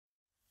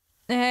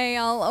Hey,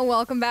 all,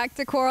 welcome back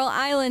to Coral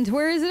Island,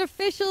 where it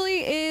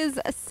officially is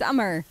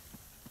summer,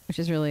 which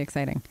is really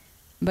exciting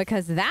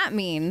because that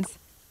means,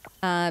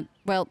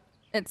 well,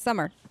 it's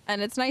summer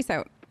and it's nice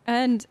out,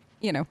 and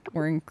you know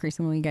we're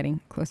increasingly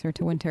getting closer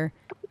to winter,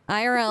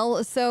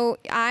 IRL. So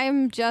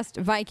I'm just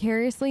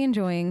vicariously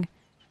enjoying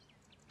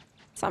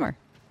summer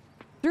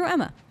through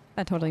Emma.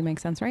 That totally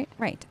makes sense, right?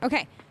 Right.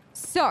 Okay.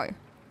 So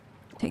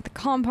take the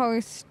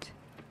compost.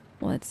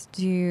 Let's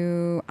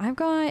do. I've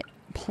got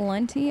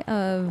plenty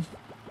of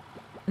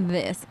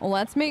this.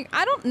 Let's make,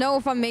 I don't know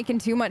if I'm making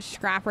too much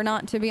scrap or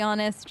not, to be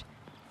honest,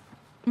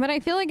 but I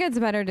feel like it's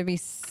better to be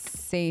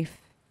safe.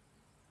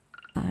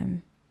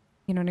 You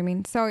know what I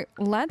mean? So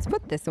let's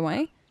put this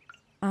away.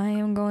 I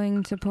am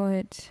going to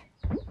put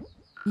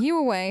you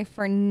away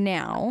for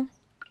now.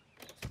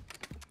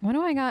 What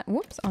do I got?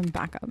 Whoops, on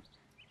backup.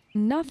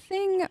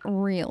 Nothing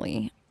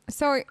really.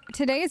 So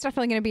today is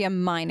definitely going to be a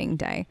mining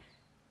day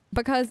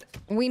because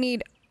we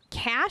need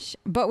cash,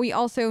 but we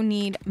also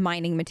need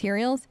mining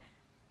materials.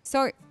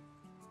 So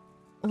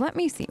let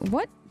me see.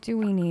 What do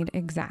we need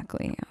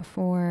exactly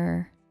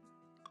for...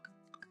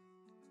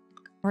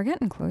 We're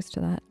getting close to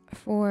that.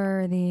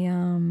 For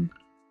the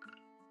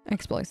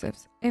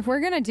explosives. If we're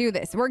going to do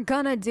this, we're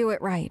going to do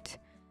it right.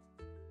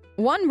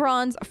 1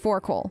 bronze,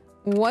 4 coal.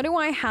 What do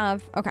I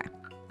have? Okay.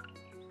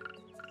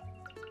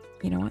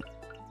 You know what?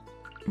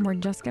 We're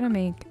just going to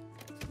make...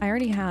 I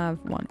already have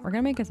 1. We're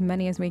going to make as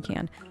many as we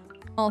can.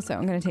 Also,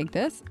 I'm going to take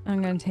this.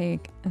 I'm going to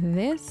take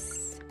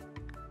this.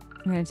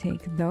 I'm going to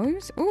take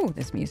those. Ooh,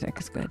 this music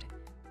is good.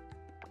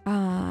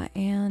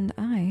 And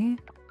I'm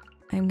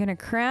going to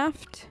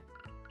craft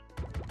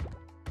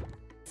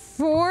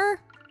 4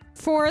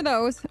 of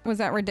those. Was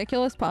that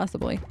ridiculous?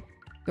 Possibly.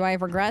 Do I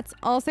have regrets?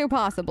 Also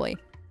possibly.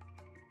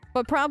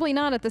 But probably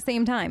not at the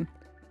same time.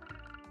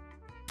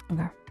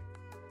 Okay.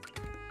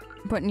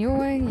 Putting you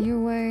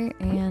away,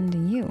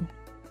 and you.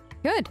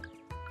 Good.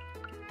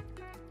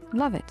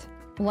 Love it.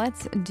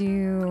 Let's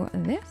do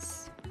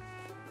this.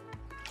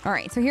 All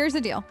right, so here's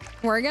the deal.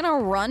 We're gonna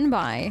run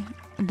by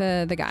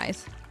the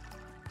guys.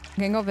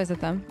 We're gonna go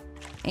visit them.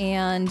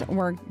 And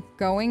we're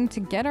going to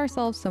get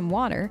ourselves some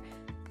water.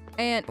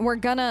 And we're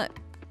gonna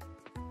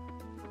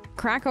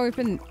crack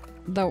open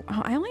the...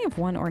 I only have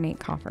 1 ornate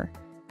coffer.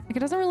 Like, it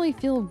doesn't really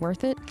feel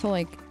worth it to,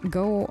 like,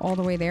 go all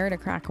the way there to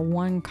crack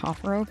 1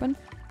 coffer open.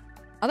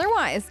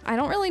 Otherwise, I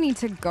don't really need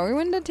to go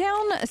into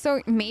town.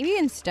 So maybe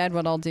instead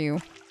what I'll do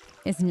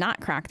is not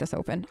crack this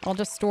open. I'll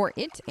just store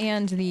it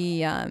and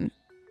the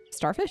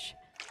starfish.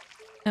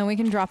 And we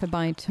can drop it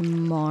by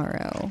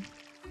tomorrow.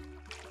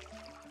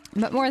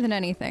 But more than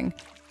anything,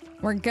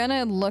 we're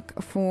gonna look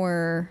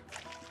for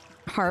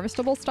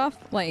harvestable stuff,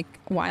 like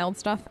wild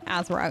stuff,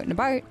 as we're out and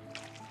about.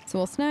 So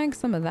we'll snag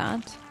some of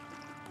that.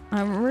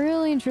 I'm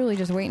really and truly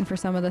just waiting for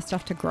some of this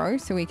stuff to grow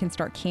so we can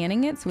start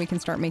canning it, so we can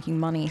start making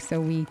money, so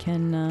we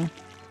can,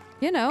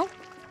 you know,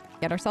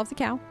 get ourselves a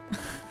cow.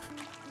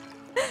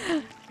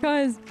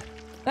 Because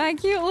that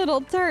cute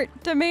little tart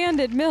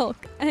demanded milk,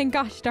 and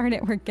gosh darn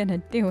it, we're gonna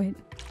do it.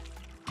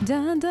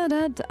 Da da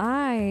da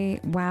da.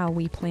 Wow,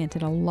 we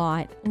planted a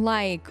lot.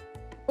 Like,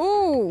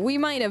 ooh, we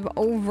might have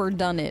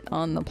overdone it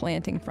on the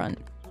planting front.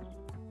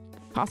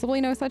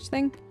 Possibly no such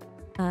thing,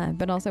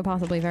 but also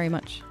possibly very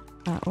much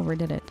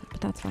overdid it,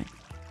 but that's fine.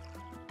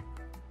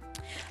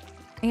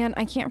 And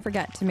I can't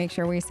forget to make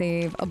sure we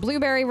save a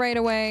blueberry right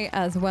away,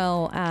 as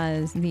well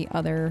as the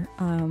other,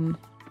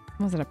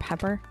 was it a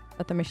pepper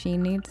that the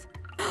machine needs?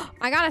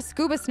 I got a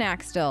scuba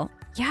snack still.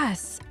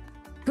 Yes.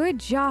 Good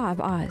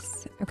job,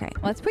 us. Okay,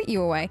 let's put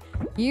you away.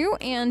 You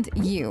and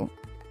you.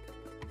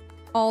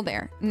 All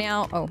there.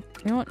 Now, oh,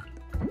 you know what?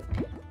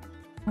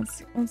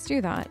 Let's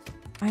do that.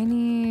 I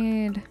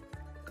need...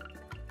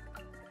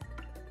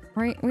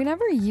 Right, we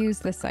never use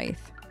the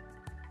scythe.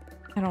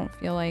 I don't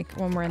feel like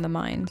when we're in the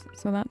mines,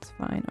 so that's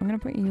fine. I'm gonna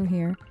put you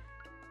here.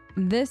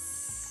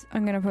 This,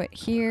 I'm gonna put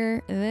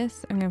here.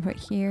 This, I'm gonna put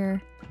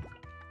here. Okay.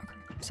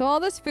 So all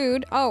this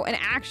food. Oh, and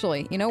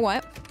actually, you know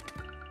what?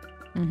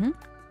 I'm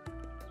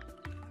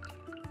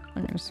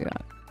gonna just do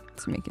that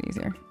to make it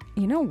easier.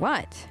 You know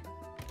what?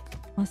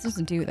 Let's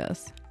just do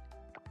this.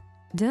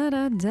 Da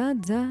da da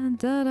da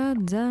da da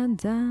da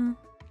da.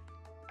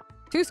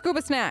 2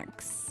 scuba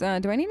snacks. Do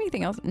I need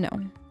anything else? No.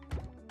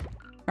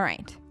 All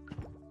right.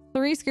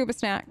 3 scuba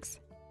snacks.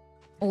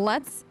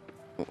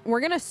 We're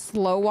gonna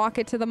slow walk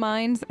it to the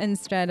mines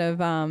instead of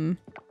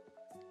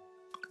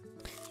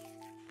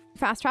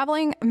fast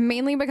traveling,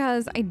 mainly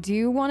because I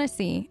do want to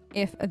see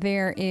if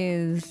there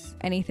is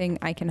anything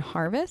I can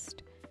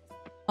harvest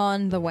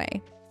on the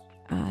way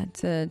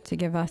to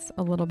give us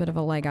a little bit of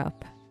a leg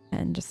up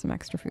and just some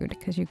extra food,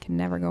 because you can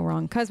never go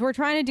wrong, because we're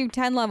trying to do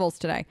 10 levels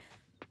today.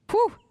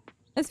 Whew.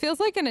 This feels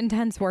like an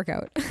intense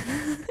workout.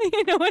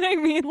 You know what I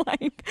mean?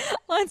 Like,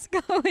 let's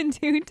go and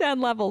do 10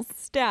 levels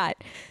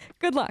stat.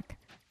 Good luck.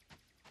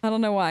 I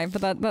don't know why,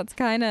 but that's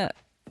kind of,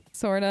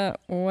 sort of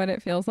what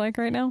it feels like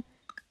right now.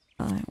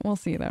 We'll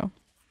see, though.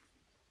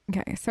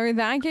 Okay, so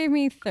that gave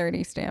me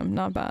 30 stam.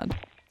 Not bad.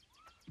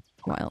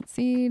 Wild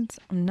seeds.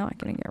 I'm not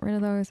going to get rid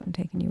of those. I'm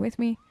taking you with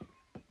me.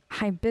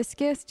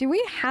 hibiscus. Do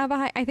we have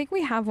I think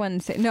we have one.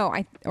 No,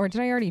 or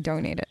did I already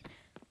donate it?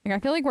 Like, I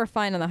feel like we're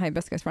fine on the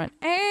hibiscus front.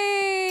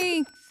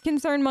 Hey,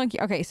 concerned monkey.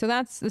 Okay, so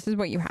this is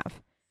what you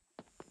have.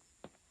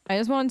 I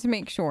just wanted to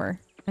make sure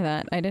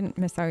that I didn't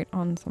miss out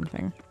on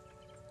something.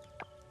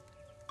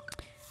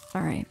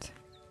 All right,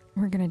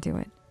 we're gonna do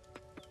it.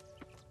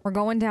 We're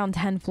going down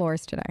 10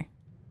 floors today.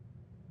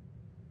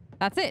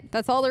 That's it.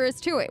 That's all there is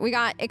to it. We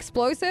got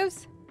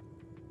explosives.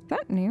 Is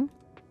that new?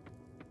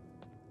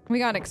 We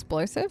got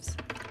explosives.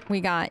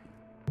 We got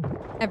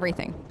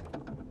everything.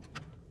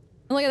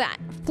 And look at that.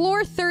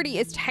 Floor 30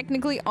 is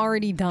technically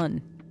already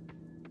done.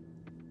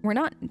 We're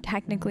not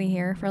technically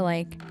here for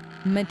like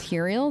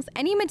materials.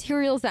 Any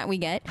materials that we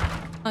get,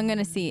 I'm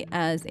gonna see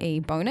as a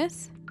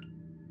bonus.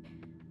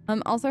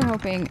 I'm also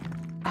hoping...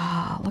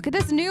 Ah, look at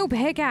this new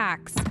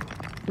pickaxe.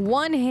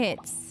 1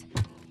 hits.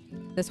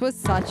 This was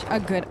such a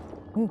good...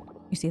 Oh,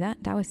 you see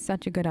that? That was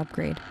such a good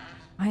upgrade.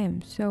 I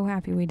am so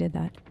happy we did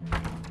that.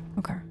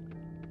 Okay.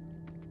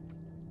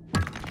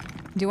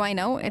 Do I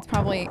know? It's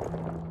probably...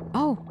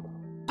 Oh,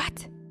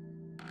 what?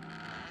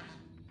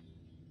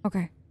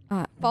 Okay.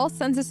 False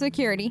sense of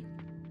security.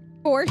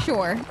 For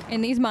sure.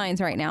 In these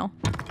mines right now.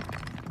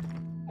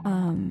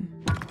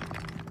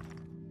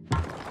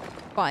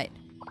 But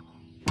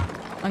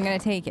I'm gonna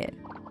take it.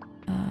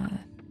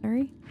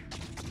 30?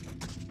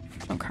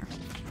 Okay.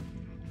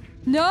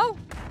 No!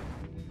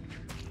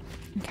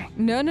 Okay.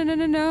 No, no, no,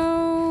 no,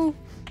 no.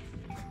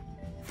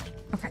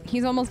 Okay,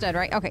 he's almost dead,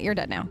 right? Okay, you're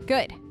dead now.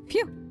 Good.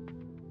 Phew.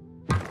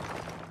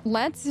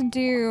 Let's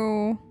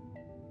do...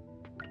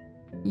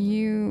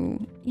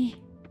 You...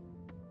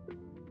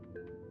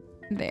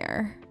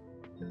 There.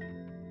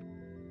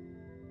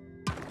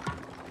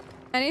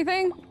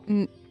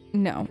 Anything?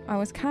 No. I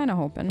was kind of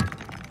hoping.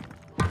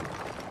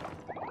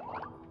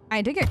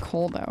 I did get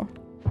coal, though.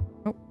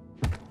 Oh.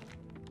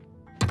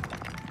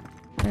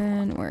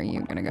 And where are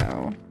you gonna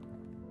go?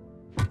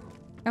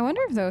 I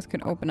wonder if those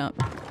could open up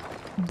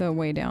the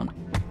way down.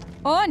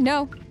 Oh,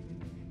 no.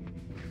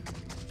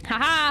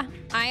 Haha!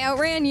 I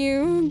outran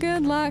you.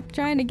 Good luck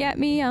trying to get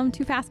me. I'm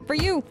too fast for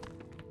you.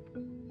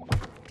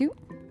 Ooh.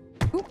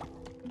 Ooh.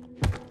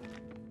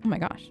 Oh my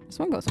gosh. This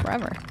one goes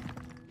forever.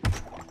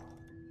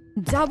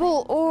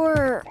 Double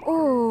ore.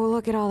 Oh,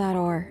 look at all that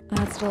ore.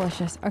 That's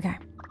delicious. Okay.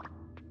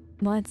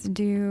 Let's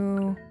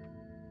do...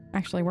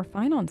 Actually, we're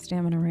fine on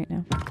stamina right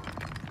now.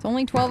 It's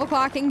only 12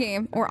 o'clock in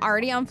game. We're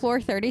already on floor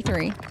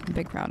 33. I'm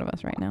big proud of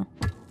us right now.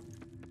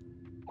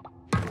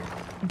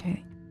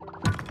 Okay.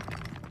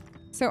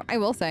 So I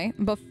will say,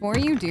 before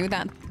you do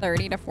that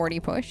 30 to 40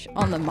 push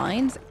on the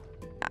mines,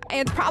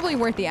 it's probably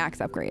worth the axe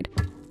upgrade.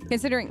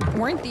 Considering,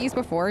 weren't these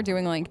before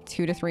doing like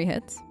 2 to 3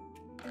 hits?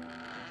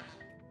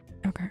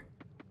 Okay.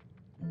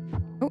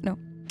 Oh, no.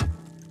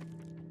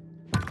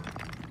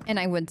 And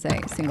I would say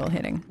single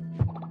hitting.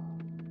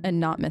 And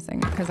not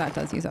missing, because that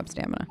does use up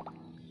stamina.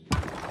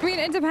 I mean,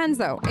 it depends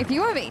though. If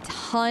you have a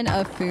ton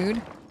of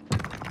food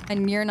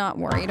and you're not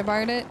worried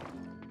about it,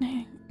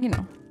 you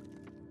know,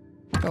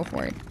 go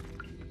for it.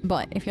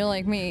 But if you're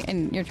like me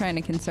and you're trying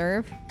to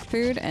conserve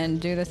food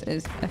and do this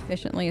as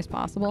efficiently as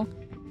possible,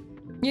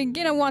 you're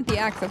gonna want the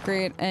axe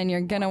upgrade and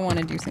you're gonna want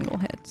to do single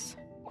hits.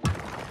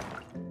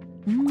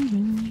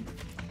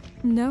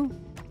 No.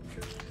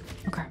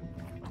 Okay.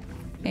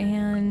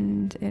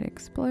 And it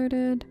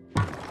exploded.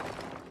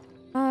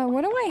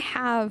 What do I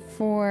have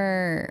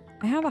for...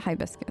 I have a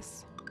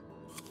hibiscus.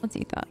 Let's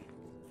eat that.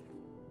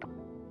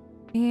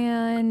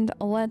 And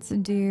let's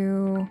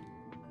do...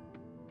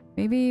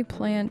 Maybe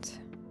plant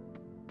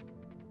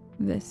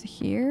this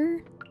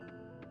here.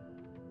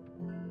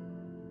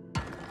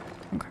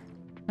 Okay.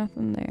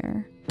 Nothing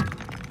there.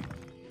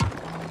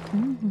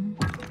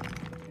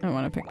 I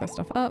want to pick this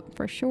stuff up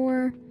for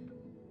sure.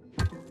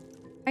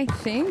 I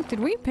think, did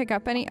we pick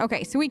up any?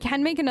 Okay, so we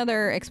can make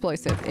another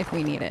explosive if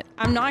we need it.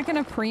 I'm not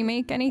going to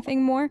pre-make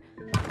anything more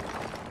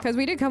because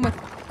we did come with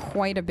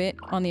quite a bit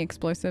on the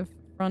explosive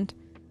front.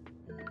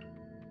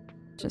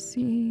 Just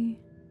see.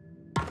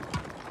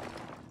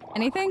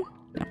 Anything?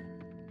 No.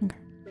 Okay.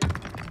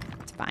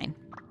 It's fine.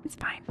 It's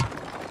fine.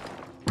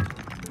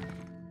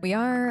 We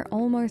are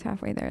almost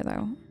halfway there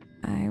though.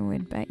 I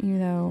would bet you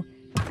though,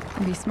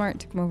 it'd be smart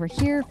to come over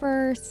here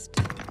first.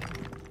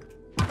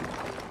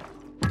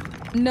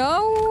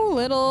 No,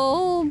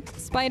 little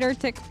spider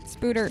tick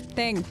spooter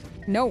thing.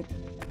 No.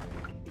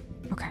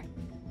 Okay.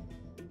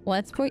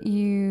 Let's put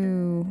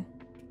you...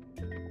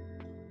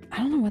 I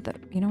don't know what the...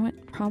 You know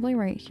what? Probably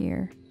right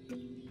here.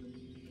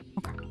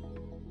 Okay.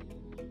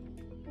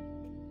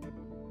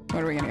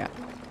 What are we gonna get?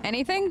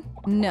 Anything?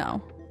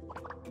 No.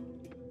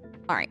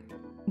 Alright.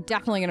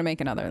 Definitely gonna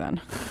make another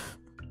then.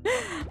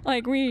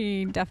 Like,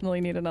 we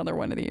definitely need another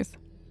one of these.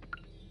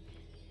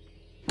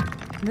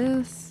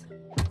 This...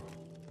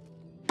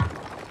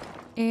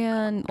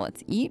 And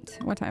let's eat.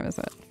 What time is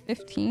it?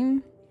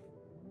 15?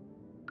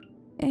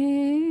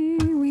 Hey,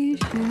 we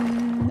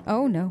should...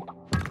 Oh, no.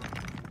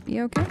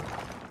 Be okay?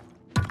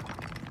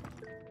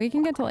 We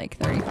can get to like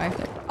 35.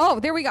 30. Oh,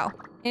 there we go.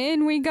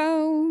 In we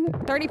go.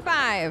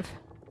 35.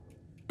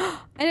 And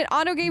it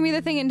auto gave me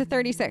the thing into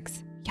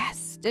 36. Yes.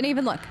 Didn't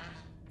even look.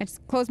 I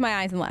just closed my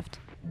eyes and left.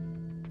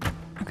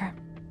 Okay.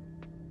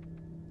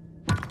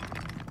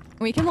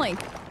 We can like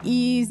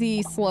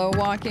easy slow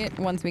walk it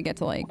once we get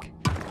to like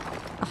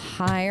a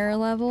higher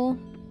level.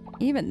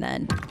 Even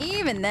then,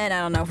 I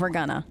don't know if we're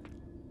gonna.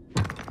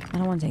 I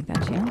don't want to take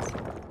that chance.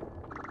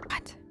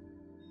 What?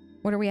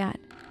 What are we at?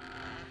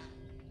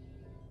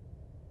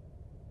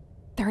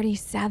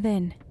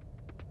 37.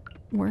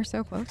 We're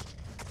so close.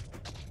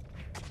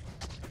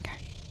 Okay.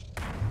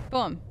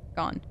 Boom.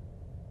 Gone.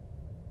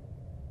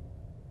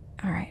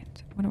 All right.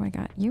 What do I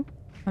got? You?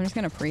 I'm just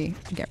gonna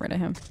get rid of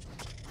him.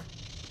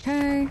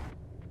 Okay.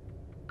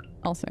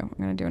 Also, I'm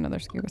gonna do another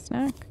scuba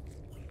snack.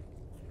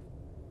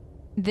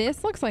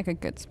 This looks like a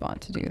good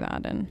spot to do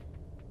that in.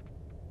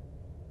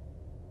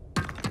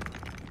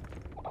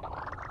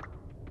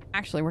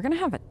 Actually, we're gonna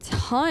have a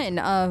ton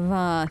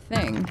of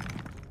thing.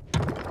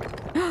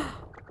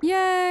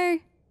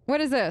 Yay!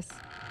 What is this?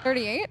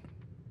 38?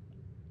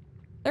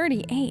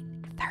 38.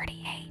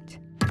 38.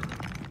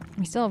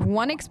 We still have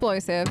one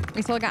explosive.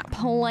 We still got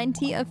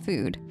plenty of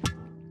food.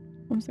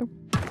 I'm so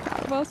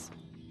proud of us.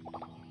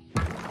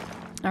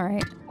 All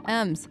right.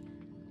 M's.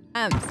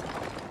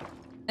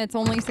 It's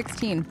only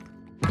 16.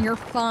 You're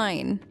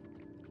fine.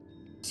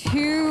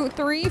 2,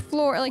 3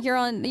 floor. Like you're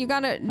on. You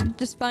gotta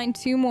just find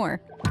 2 more.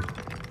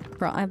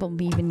 Bro, I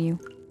believe in you.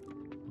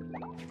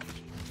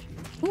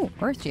 Ooh,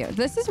 Earth Geo.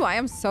 This is why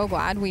I'm so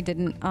glad we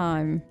didn't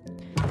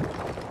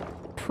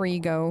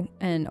pre-go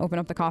and open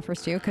up the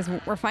coffers too, because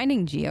we're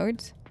finding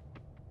geodes.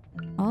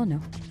 Oh no.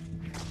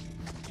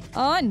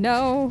 Oh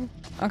no.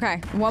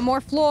 Okay, 1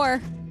 more floor.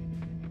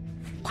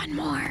 1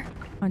 more.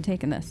 I'm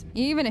taking this.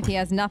 Even if he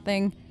has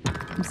nothing,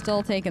 I'm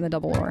still taking the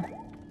double ore.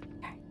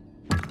 Okay.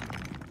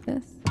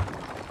 This.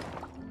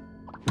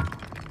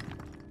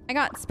 I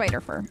got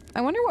spider fur.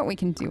 I wonder what we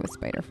can do with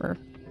spider fur.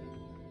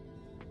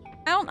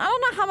 I don't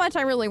know how much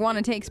I really want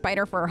to take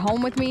spider fur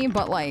home with me,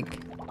 but like,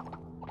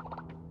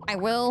 I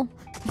will.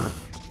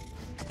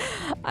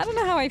 I don't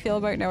know how I feel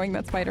about knowing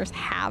that spiders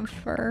have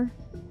fur.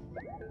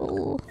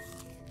 Ooh.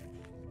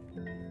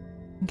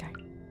 Okay.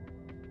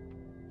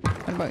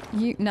 What about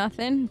you?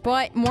 Nothing,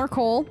 but more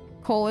coal.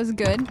 Coal is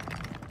good.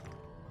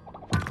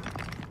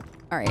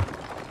 All right.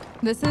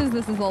 This is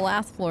the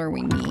last floor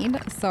we need.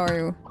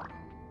 So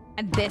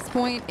at this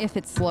point, if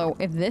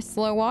this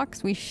slow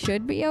walks, we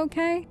should be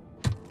okay.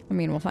 I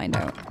mean, we'll find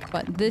out.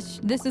 But this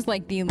is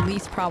like the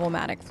least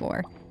problematic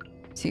floor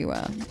to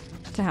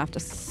have to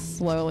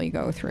slowly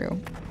go through.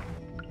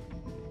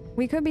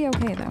 We could be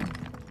okay though.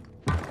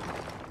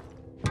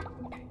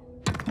 Okay.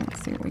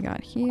 Let's see what we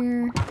got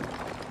here.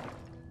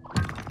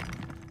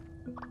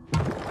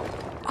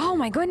 Oh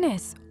my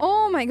goodness.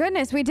 Oh my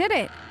goodness, we did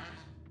it.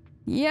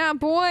 Yeah,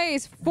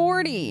 boys,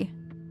 40.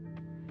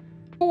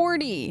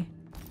 40.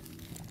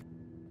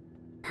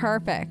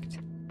 Perfect.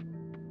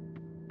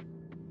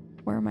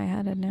 Where am I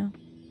headed now?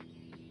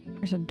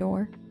 There's a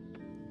door.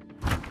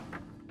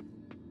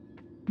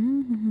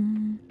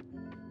 Mm-hmm.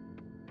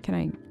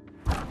 Can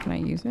I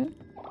use it?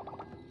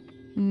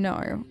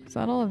 No. So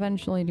that'll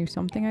eventually do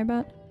something, I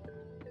bet.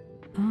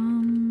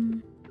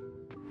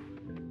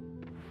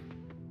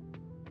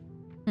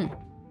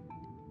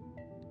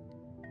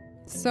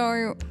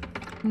 So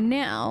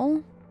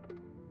now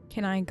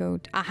can I go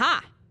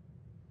aha!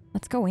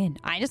 Let's go in.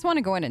 I just want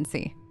to go in and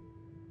see.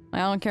 I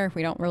don't care if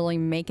we don't really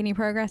make any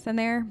progress in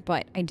there,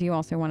 but I do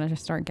also want to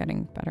just start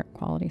getting better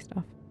quality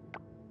stuff.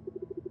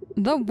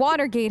 The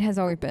water gate has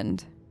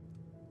opened.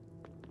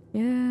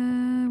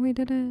 Yeah, we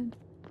did it.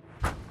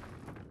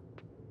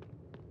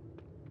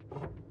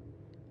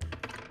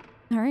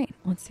 All right,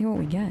 let's see what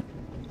we get.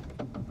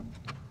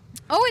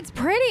 Oh, it's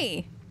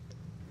pretty.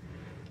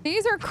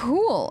 These are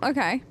cool.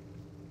 Okay.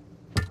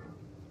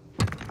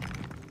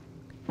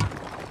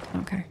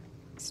 Okay.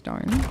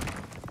 Stone.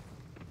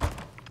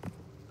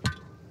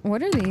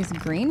 What are these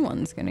green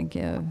ones gonna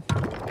give?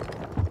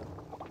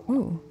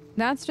 Ooh,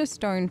 that's just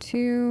stone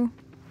too.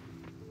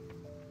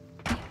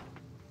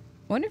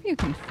 Wonder if you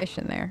can fish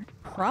in there.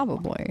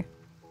 Probably.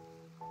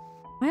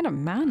 I'd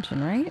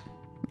imagine, right?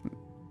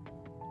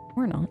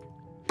 Or not.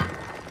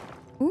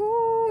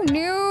 Ooh,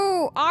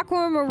 new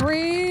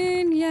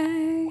aquamarine!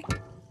 Yay!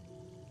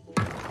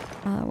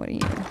 What are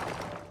you?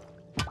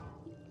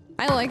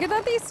 I like it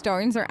that these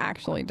stones are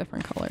actually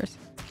different colors.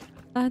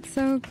 That's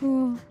so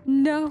cool.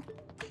 No.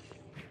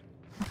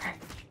 Okay.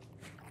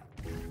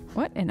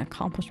 What an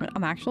accomplishment.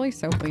 I'm actually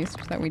so pleased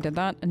that we did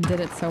that and did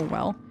it so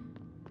well.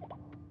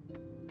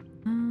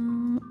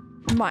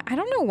 I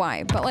don't know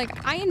why, but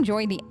like I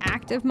enjoy the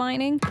active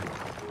mining.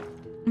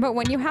 But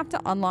when you have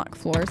to unlock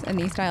floors in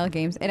these style of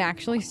games, it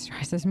actually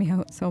stresses me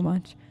out so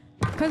much.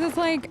 Because it's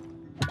like,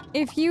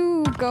 if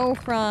you go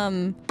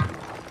from,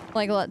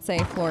 like, let's say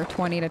floor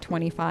 20 to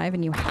 25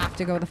 and you have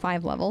to go the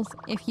 5 levels,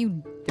 if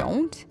you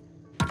don't,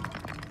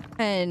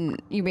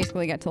 and you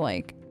basically get to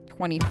like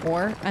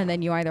 24 and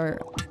then you either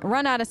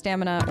run out of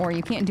stamina or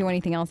you can't do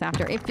anything else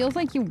after, it feels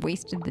like you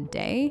wasted the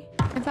day,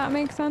 if that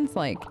makes sense.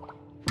 Like,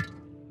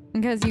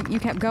 because you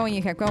kept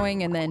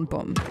going and then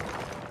boom.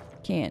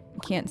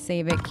 Can't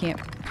save it, can't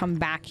come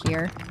back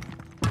here.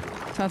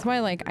 So that's why,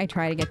 like, I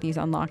try to get these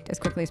unlocked as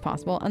quickly as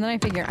possible. And then I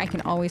figure I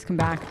can always come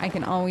back. I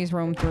can always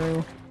roam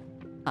through,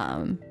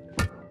 and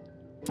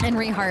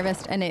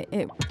reharvest, and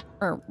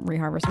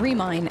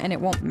remine, and it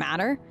won't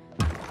matter.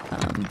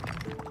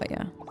 But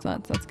yeah,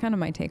 so that's kind of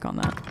my take on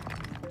that.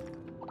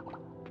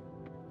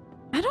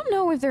 I don't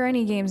know if there are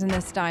any games in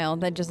this style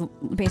that just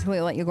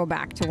basically let you go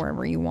back to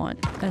wherever you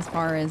want as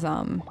far as,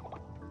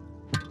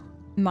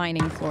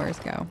 mining floors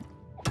go.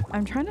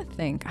 I'm trying to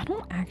think. I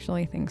don't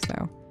actually think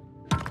so.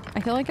 I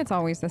feel like it's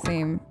always the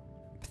same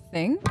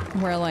thing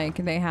where like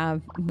they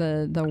have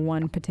the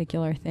one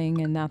particular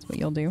thing and that's what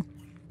you'll do.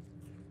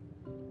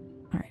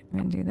 All right, I'm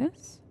gonna do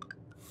this.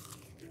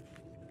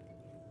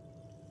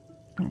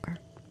 Okay.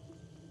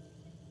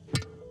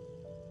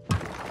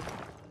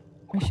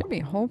 We should be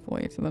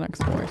hopefully to the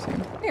next floor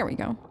soon. There we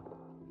go.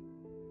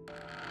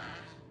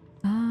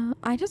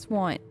 I just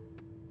want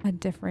a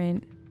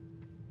different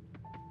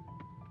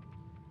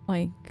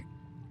like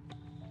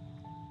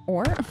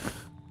ore.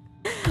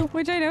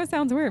 Which I know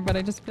sounds weird, but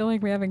I just feel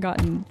like I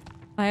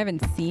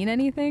haven't seen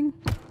anything.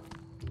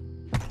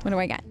 What do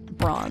I get?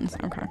 Bronze.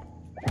 Okay.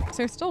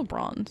 So still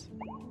bronze.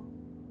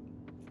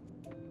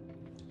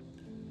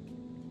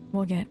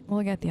 We'll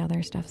get the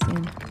other stuff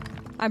soon.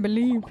 I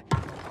believe.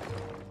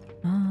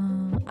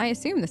 I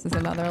assume this is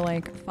another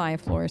like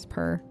 5 floors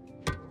per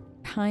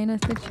kind of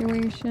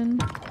situation.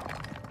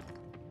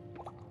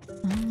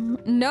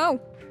 No!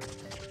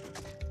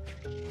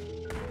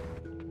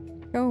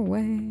 Go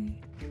away.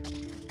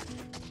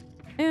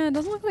 Yeah, it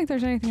doesn't look like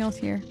there's anything else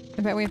here.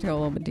 I bet we have to go a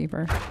little bit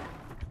deeper.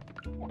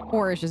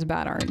 Or it's just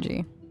bad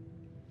RNG.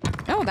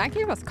 Oh, that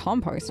gave us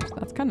compost.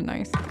 That's kind of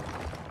nice.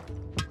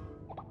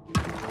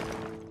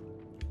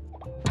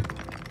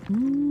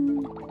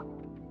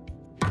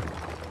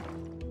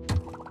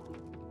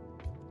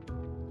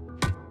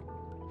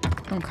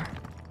 Okay.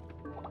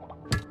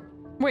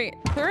 Wait,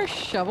 there are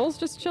shovels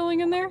just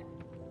chilling in there?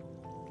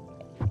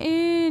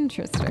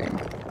 Interesting.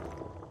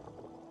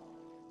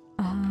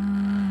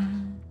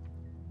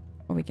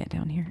 What we get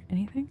down here?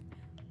 Anything?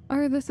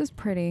 Oh, this is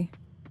pretty.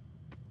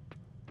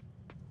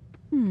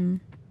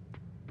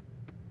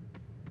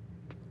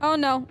 Oh,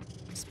 no.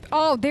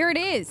 Oh, there it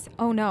is.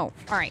 Oh, no.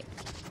 All right.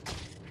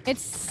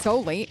 It's so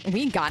late.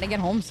 We gotta get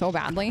home so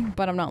badly,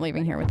 but I'm not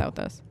leaving here without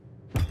this.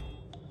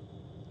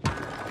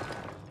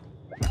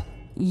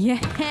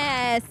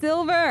 Yeah,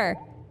 silver.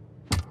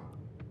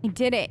 I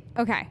did it.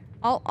 Okay.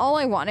 All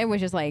I wanted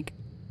was just like,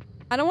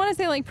 I don't want to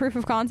say like proof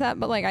of concept,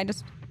 but like I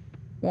just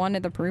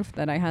wanted the proof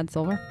that I had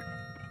silver.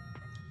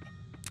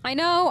 I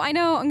know. I'm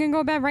gonna go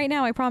to bed right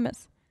now, I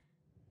promise.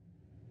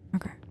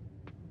 Okay.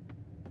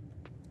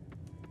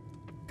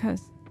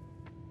 Because,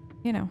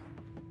 you know,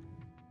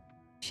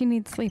 she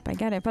needs sleep, I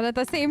get it. But at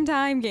the same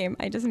time, game,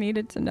 I just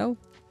needed to know.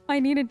 I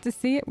needed to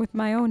see it with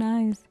my own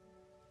eyes.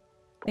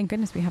 Thank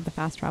goodness we have the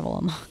fast travel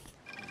unlocked.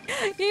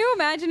 Can you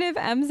imagine if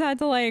Ems had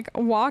to like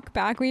walk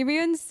back? We'd be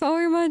in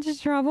so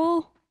much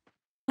trouble.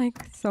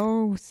 Like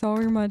so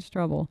much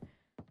trouble.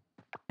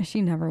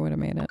 She never would have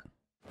made it.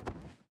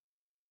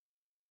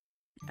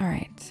 All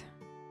right.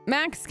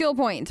 Max skill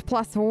point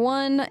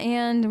 +1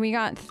 and we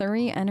got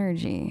 3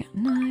 energy.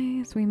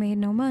 Nice. We made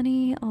no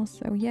money.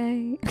 Also,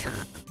 yay.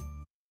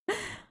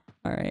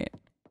 All right.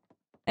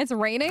 It's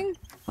raining?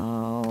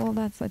 Oh,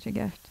 that's such a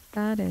gift.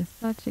 That is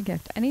such a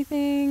gift.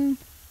 Anything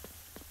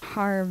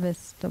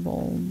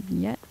harvestable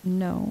yet?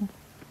 No.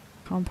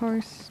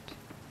 Compost.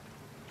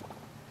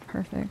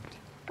 Perfect.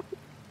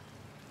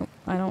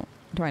 Oh,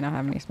 do I not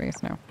have any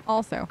space? No.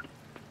 Also.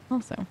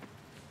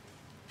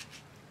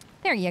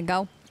 There you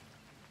go.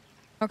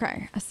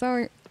 Okay,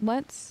 so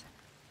that's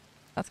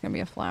gonna be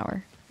a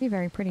flower. Be a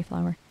very pretty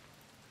flower.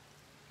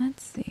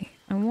 Let's see.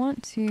 I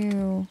want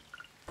to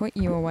put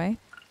you away.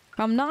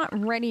 I'm not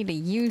ready to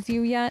use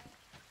you yet.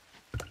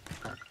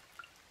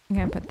 I'm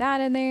gonna put that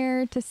in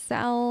there to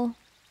sell.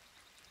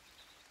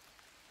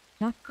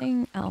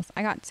 Nothing else.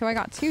 I got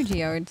 2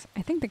 geodes.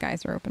 I think the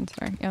guys are open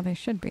today. Yeah, they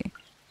should be.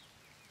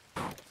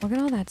 Look at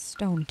all that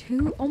stone.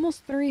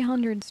 Almost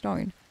 300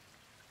 stone.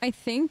 I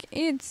think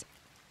it's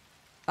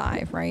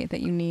 5, right,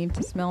 that you need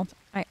to smelt.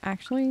 I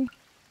actually...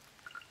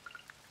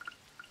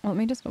 Well, let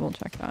me just double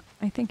check that.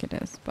 I think it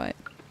is, but...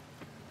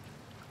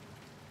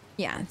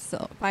 Yeah, it's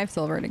still 5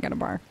 silver to get a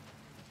bar.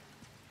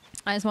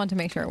 I just wanted to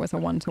make sure it was a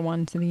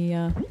 1-to-1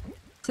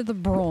 to the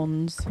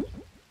bronze.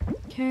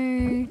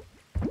 Okay.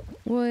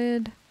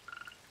 Wood.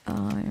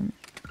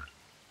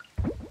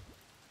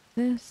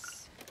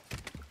 This.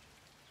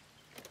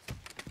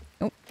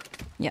 Oh,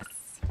 yes.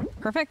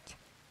 Perfect.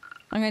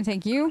 I'm gonna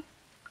take you.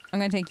 I'm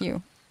gonna take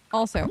you.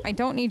 Also, I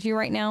don't need you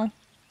right now.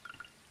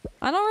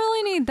 I don't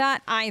really need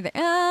that either.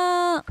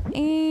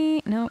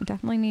 No,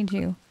 definitely need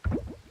you.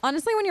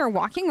 Honestly, when you're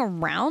walking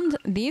around,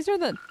 these are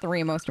the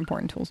 3 most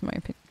important tools in my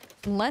opinion.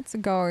 Let's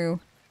go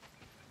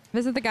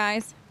visit the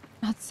guys.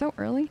 Oh, it's so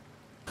early.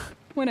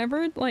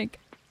 Whenever it's like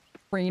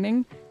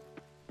raining,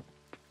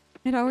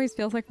 it always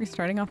feels like we're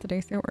starting off the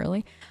day so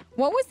early.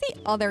 What was the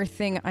other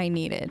thing I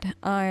needed?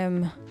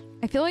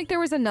 I feel like there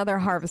was another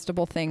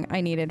harvestable thing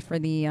I needed for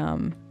the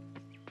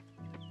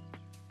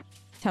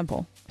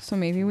temple. So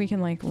maybe we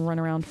can like run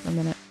around for a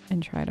minute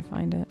and try to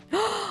find it.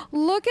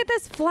 Look at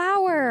this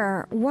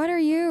flower. What are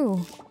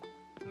you?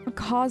 A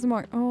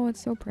cosmos. Oh,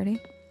 it's so pretty.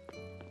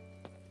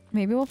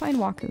 Maybe we'll find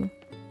Waku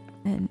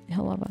and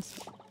he'll love us.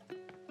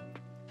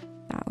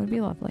 That would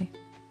be lovely.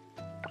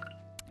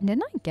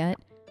 Didn't I get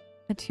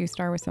a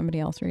 2-star with somebody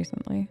else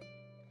recently?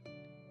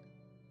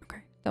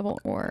 Okay. Double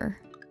ore.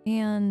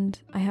 And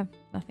I have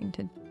nothing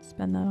to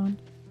spend that on.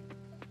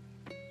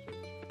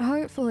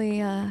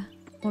 Hopefully,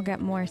 we'll get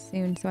more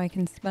soon so I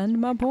can spend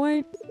my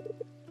points.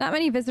 Not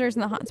many visitors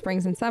in the hot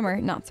springs in summer.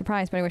 Not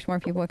surprised, but I wish more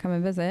people would come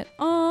and visit.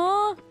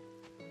 Aww.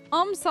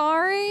 I'm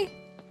sorry.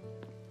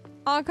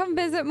 I'll come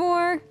visit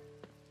more.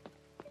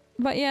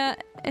 But yeah,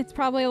 it's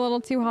probably a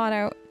little too hot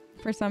out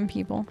for some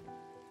people.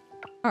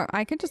 Oh,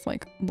 I could just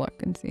like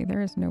look and see.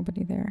 There is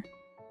nobody there.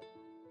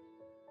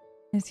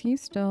 Is he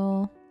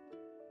still...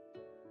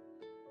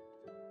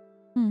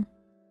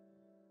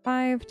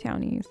 5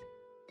 townies.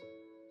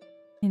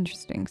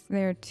 Interesting. So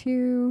there are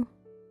 2...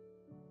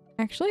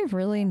 Actually, I've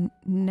really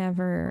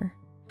never...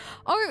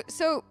 Oh,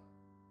 so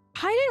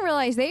I didn't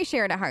realize they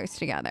shared a house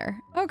together.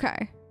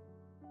 Okay.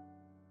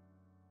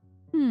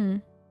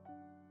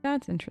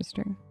 That's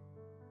interesting.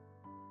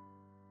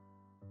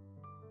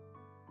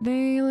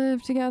 They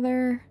live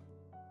together.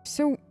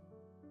 So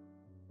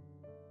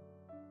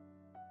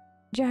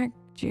Jack,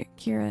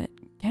 Kira,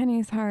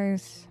 Kenny's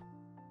house.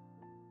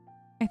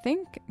 I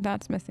think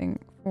that's missing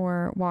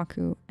for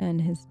Waku and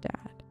his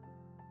dad.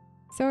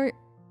 So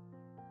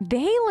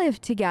they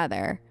live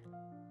together.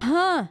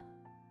 Huh.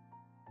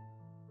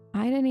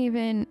 I didn't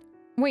even...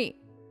 Wait.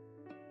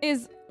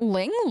 Is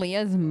Ling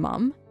Leah's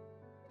mom?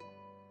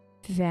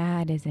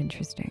 That is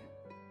interesting.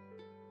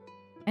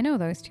 I know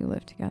those two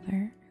live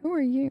together. Who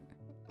are you?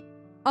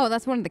 Oh,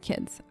 that's one of the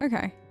kids.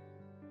 Okay.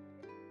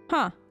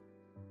 Huh.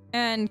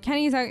 And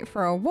Kenny's out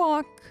for a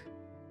walk.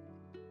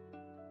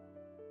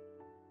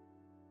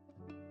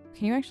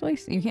 Can you actually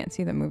see? You can't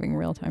see them moving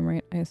real time,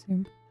 right? I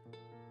assume.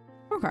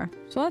 Okay.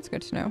 So that's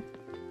good to know.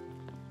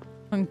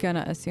 I'm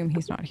gonna assume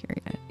he's not here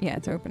yet. Yeah,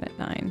 it's open at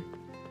 9.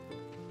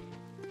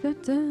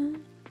 Da-da.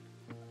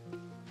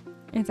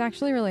 It's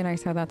actually really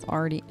nice how that's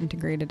already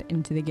integrated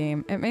into the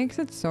game. It makes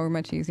it so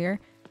much easier.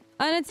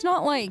 And it's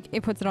not like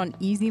it puts it on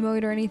easy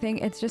mode or anything.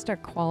 It's just a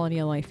quality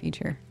of life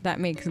feature that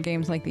makes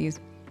games like these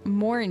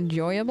more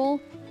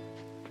enjoyable.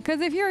 Because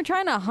if you're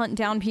trying to hunt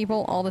down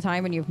people all the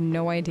time and you have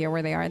no idea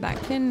where they are,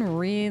 that can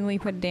really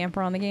put a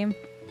damper on the game.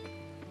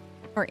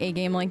 Or a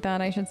game like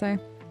that, I should say.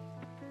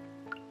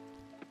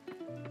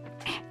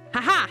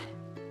 Haha!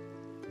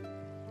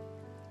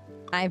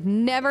 I've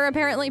never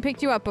apparently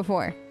picked you up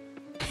before.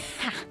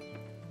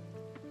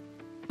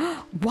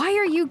 Why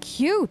are you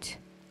cute?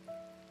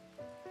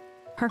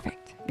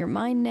 Perfect. You're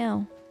mine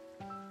now.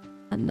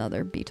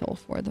 Another beetle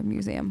for the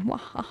museum.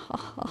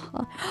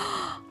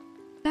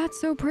 That's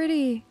so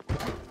pretty.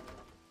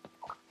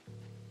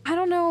 I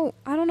don't know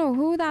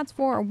who that's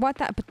for or what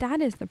that, but that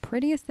is the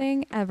prettiest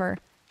thing ever.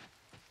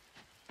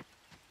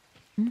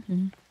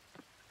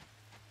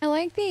 I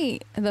like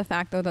the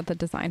fact though that the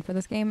design for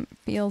this game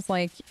feels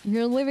like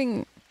you're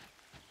living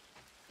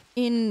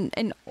in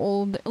an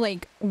old,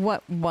 like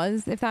what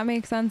was, if that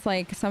makes sense.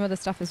 Like some of the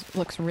stuff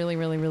looks really,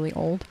 really, really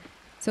old.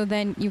 So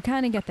then you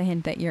kind of get the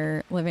hint that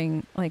you're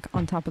living like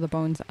on top of the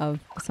bones of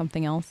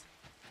something else.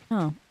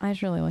 Oh, I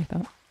just really like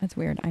that. That's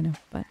weird, I know,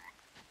 but...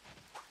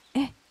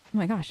 oh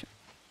my gosh.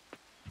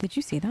 Did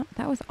you see that?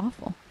 That was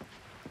awful.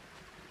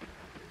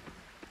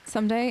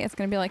 Someday it's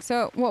gonna be like,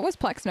 so what was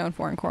Plex known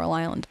for in Coral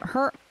Island?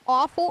 Her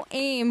awful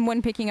aim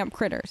when picking up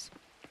critters.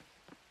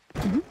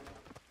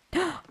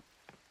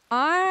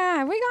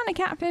 Have we gotten a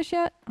catfish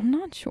yet? I'm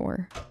not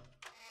sure.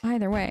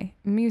 Either way,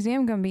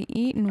 museum gonna be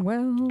eaten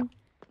well.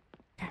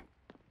 Okay.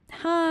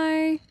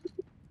 Hi.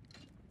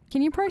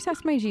 Can you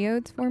process my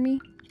geodes for me?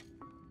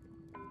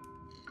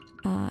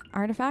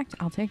 Artifact?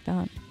 I'll take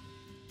that.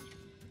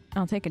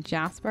 I'll take a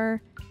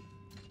jasper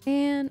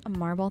and a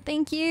marble.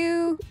 Thank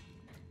you.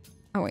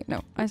 Oh wait,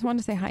 no. I just wanted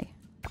to say hi.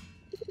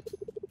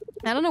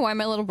 I don't know why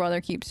my little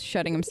brother keeps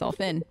shutting himself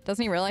in.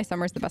 Doesn't he realize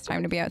summer's the best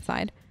time to be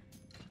outside?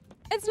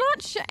 It's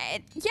not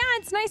yeah,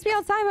 it's nice to be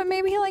outside, but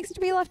maybe he likes to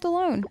be left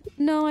alone.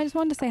 No, I just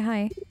wanted to say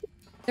hi.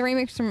 The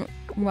remix from...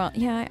 Well,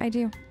 yeah, I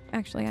do.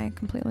 Actually, I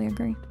completely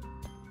agree.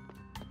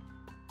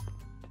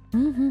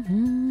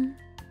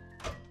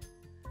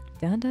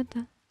 Da, da,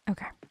 da.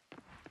 Okay.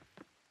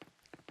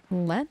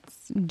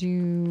 Let's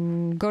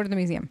go to the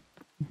museum.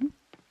 And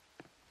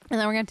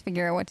then we're going to have to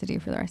figure out what to do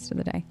for the rest of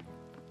the day.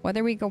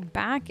 Whether we go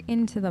back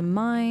into the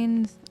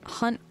mines,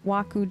 hunt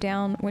Waku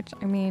down, which,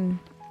 I mean,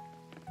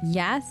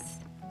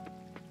 yes.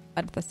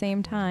 But at the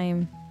same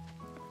time,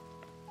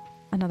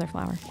 another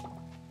flower.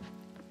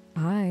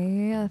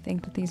 I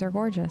think that these are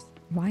gorgeous.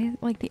 Why,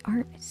 like, the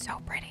art is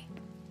so pretty.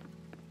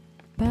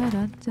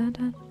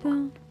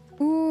 Ba-da-da-da-da.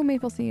 Ooh,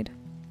 maple seed.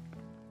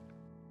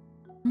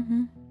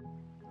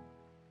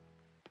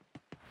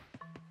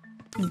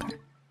 Okay.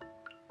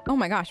 Oh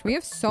my gosh, we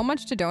have so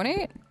much to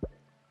donate.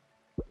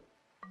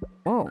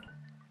 Whoa.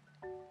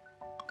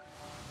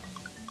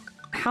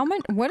 How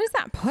much? What does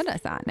that put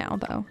us at now,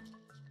 though?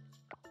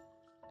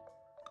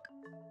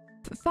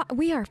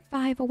 We are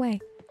 5 away.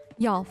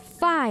 Y'all,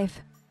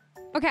 5.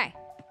 Okay.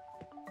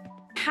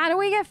 How do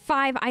we get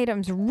 5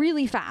 items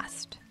really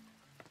fast?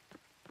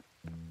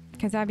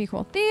 Because that'd be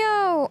cool.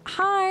 Theo!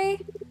 Hi!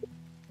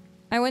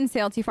 I wouldn't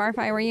sail too far if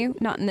I were you.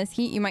 Not in this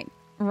heat. You might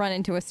run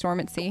into a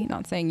storm at sea.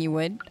 Not saying you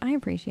would. I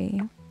appreciate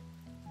you.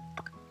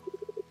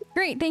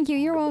 Great, thank you.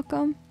 You're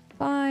welcome.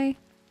 Bye.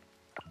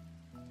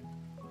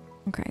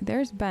 Okay,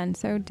 there's Ben.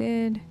 So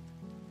did...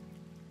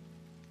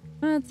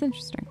 That's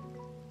interesting.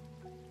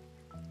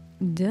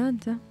 Duh.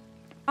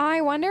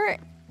 I wonder...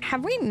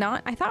 Have we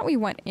not... I thought we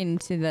went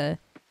into the...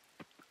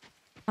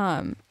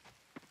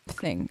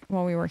 thing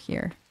while we were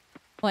here.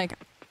 Like,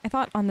 I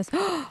thought on this...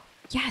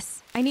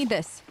 Yes! I need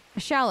this. A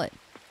shallot.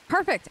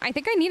 Perfect! I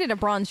think I needed a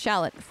bronze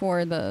shallot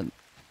for the...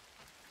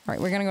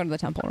 Alright, we're gonna go to the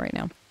temple right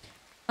now.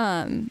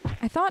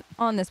 I thought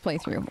on this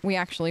playthrough, we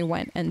actually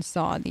went and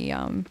saw the,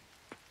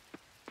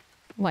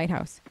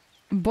 lighthouse.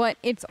 But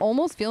it's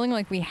almost feeling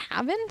like we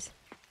haven't.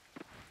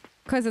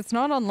 Because it's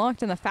not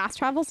unlocked and the fast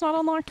travel's not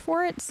unlocked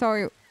for it.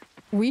 So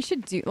we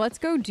should do... Let's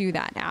go do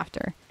that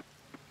after.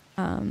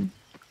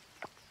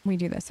 We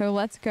do this. So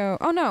let's go...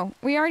 Oh no!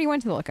 We already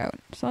went to the lookout.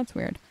 So that's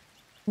weird.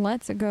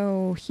 Let's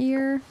go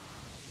here.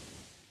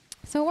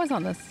 So it was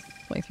on this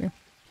playthrough.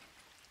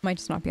 Might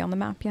just not be on the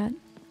map yet.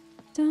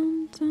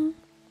 Dun, dun.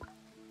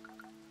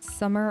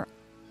 Summer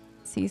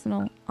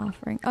seasonal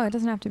offering. Oh, it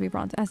doesn't have to be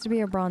bronze. It has to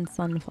be a bronze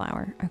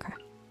sunflower. Okay.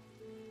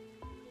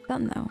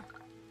 Done though.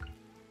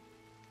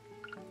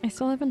 I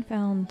still haven't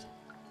found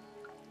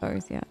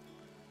those yet.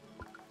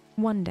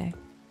 One day.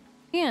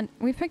 And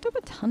we picked up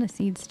a ton of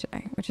seeds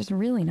today, which is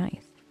really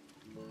nice.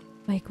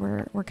 Like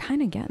we're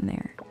kind of getting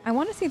there. I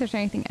want to see if there's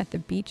anything at the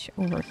beach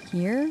over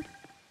here.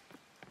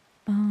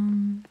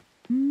 Gonna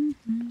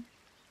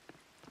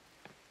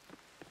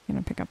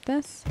pick up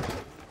this.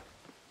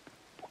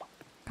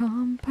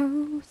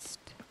 Compost.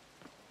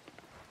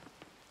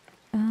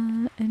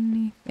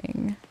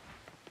 Anything.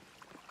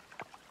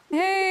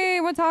 Hey,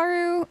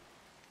 Wataru!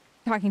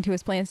 Talking to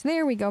his plants.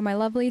 There we go, my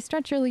lovely.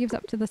 Stretch your leaves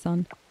up to the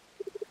sun.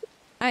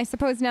 I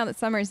suppose now that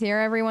summer's here,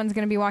 everyone's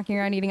gonna be walking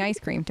around eating ice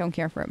cream. Don't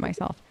care for it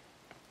myself.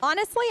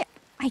 Honestly,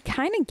 I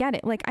kind of get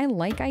it. Like, I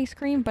like ice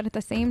cream, but at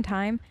the same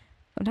time,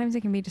 sometimes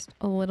it can be just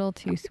a little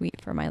too sweet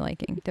for my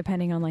liking,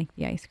 depending on, like,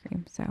 the ice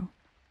cream. So,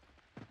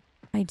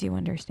 I do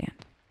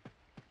understand.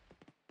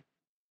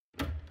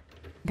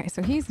 Okay,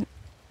 so he's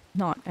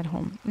not at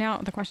home. Now,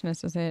 the question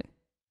is, does it...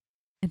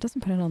 It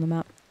doesn't put it on the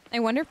map. I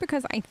wonder if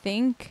because I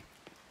think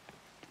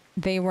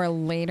they were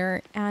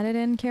later added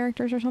in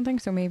characters or something,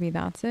 so maybe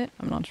that's it.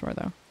 I'm not sure,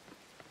 though.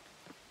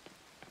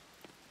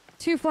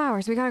 2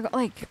 flowers. We gotta go.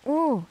 Like,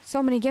 oh,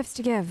 so many gifts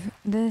to give.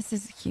 This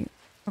is cute.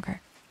 Okay.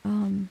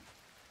 I'm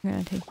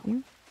gonna take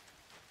you.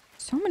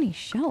 So many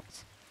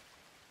shells.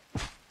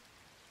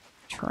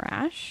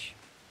 Trash.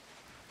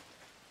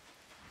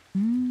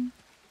 Do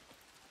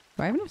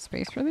I have enough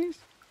space for these?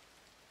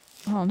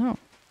 Oh, no.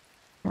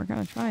 We're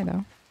gonna try,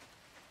 though.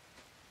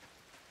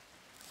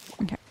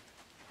 Okay.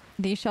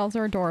 These shells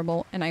are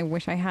adorable, and I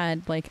wish I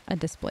had, like, a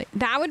display.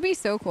 That would be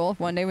so cool if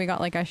one day we got,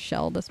 like, a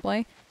shell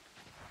display.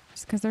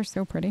 Just because they're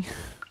so pretty.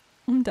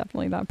 I'm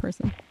definitely that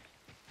person.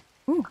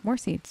 Ooh, more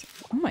seeds.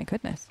 Oh my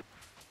goodness.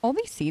 All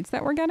these seeds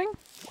that we're getting?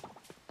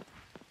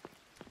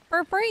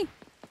 For free!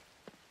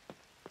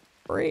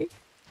 Free.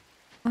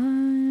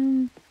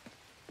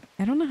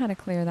 I don't know how to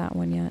clear that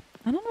one yet.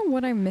 I don't know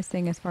what I'm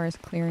missing as far as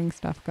clearing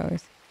stuff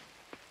goes.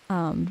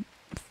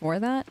 For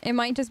that. It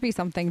might just be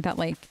something that,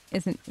 like,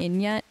 isn't in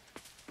yet.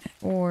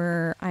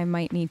 Or I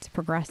might need to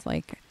progress,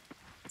 like,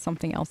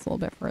 something else a little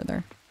bit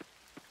further.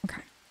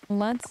 Okay.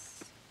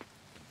 Let's...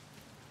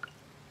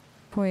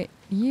 put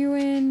you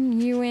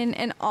in,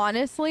 and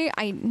honestly,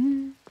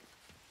 fine,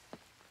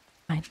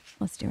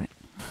 let's do it.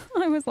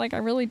 I was like, I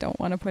really don't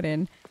want to put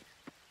in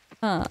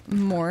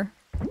more,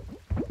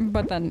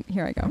 but then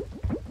here I go.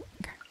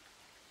 Okay.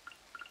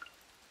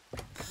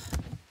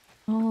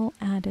 All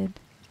added.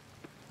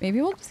 Maybe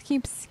we'll just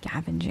keep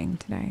scavenging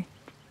today.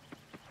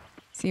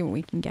 See what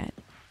we can get.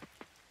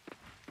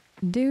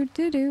 Do.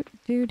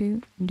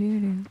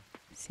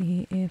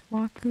 See if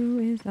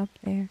Waku is up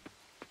there.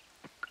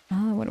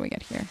 What do we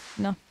get here?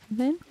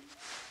 Nothing?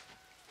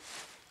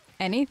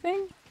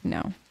 Anything?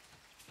 No.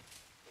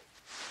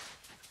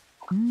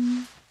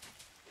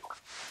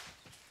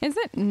 Is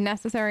it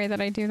necessary that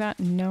I do that?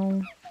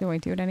 No. Do I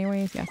do it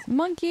anyways? Yes.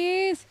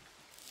 Monkeys!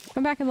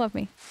 Come back and love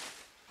me.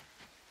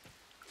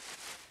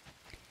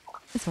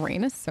 This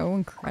rain is so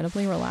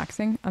incredibly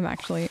relaxing. I'm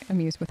actually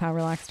amused with how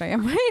relaxed I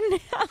am right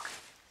now.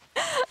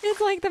 It's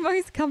like the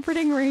most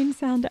comforting rain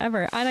sound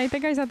ever. And I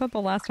think I said that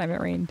the last time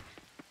it rained.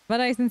 But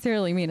I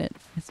sincerely mean it.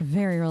 It's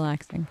very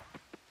relaxing.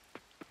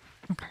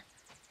 Okay.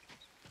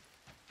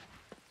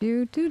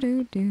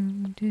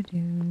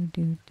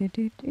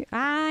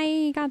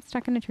 I got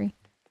stuck in a tree.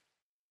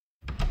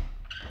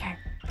 Okay.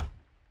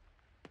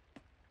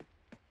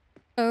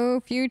 Oh,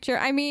 future.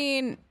 I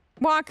mean,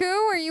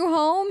 Waku, are you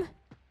home?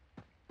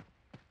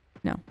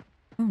 No.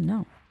 Oh,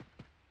 no.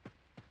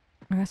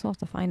 I guess we'll have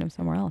to find them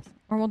somewhere else.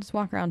 Or we'll just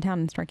walk around town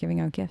and start giving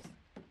out gifts.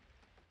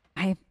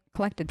 I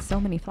collected so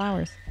many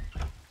flowers.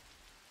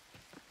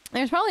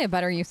 There's probably a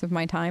better use of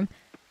my time.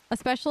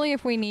 Especially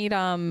if we need,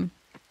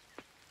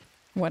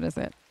 what is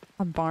it?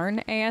 A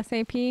barn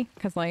ASAP?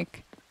 Because,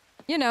 like,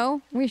 you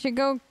know, we should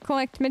go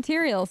collect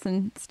materials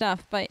and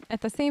stuff. But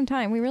at the same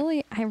time,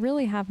 I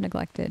really have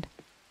neglected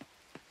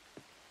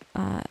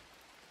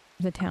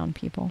the town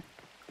people.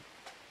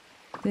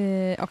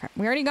 Okay,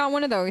 we already got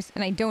one of those,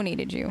 and I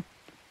donated you.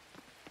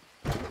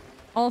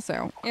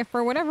 Also, if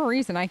for whatever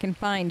reason I can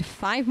find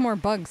 5 more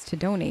bugs to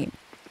donate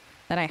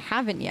that I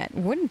haven't yet,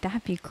 wouldn't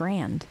that be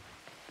grand?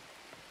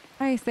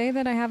 I say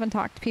that I haven't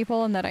talked to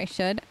people and that I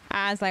should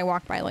as I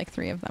walk by like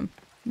 3 of them.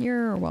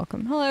 You're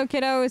welcome. Hello,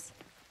 kiddos.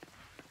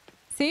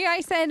 See,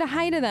 I said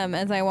hi to them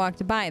as I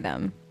walked by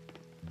them.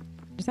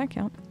 Does that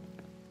count?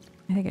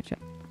 I think it should.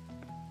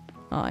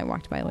 Oh, I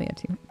walked by Leah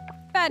too.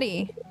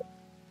 Betty!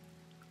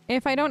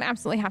 If I don't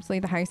absolutely have to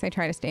leave the house, I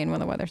try to stay in when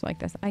the weather's like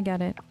this. I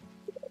get it.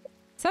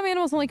 Some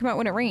animals only come out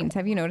when it rains.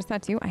 Have you noticed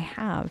that too? I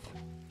have.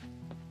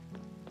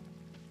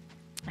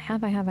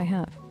 I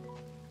have.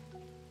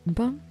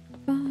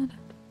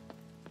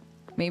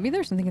 Maybe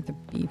there's something at the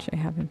beach I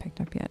haven't picked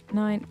up yet.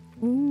 9.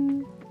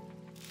 Ooh.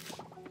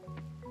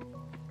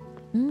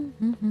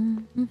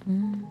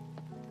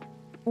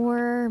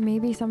 Or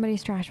maybe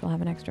somebody's trash will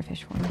have an extra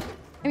fish for me.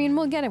 I mean,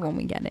 we'll get it when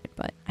we get it,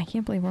 but I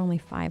can't believe we're only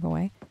 5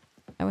 away.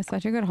 That was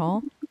such a good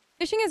haul.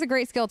 Fishing is a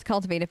great skill to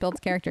cultivate. It builds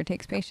character. It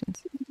takes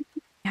patience.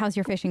 How's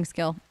your fishing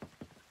skill?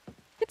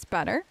 It's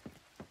better.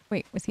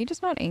 Wait, was he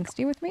just not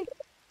angsty with me?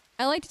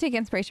 I like to take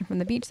inspiration from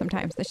the beach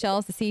sometimes. The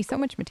shells, the sea, so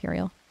much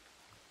material.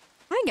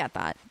 I get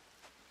that.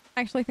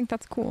 I actually think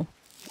that's cool.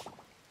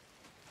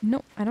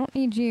 No, I don't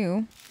need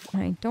you.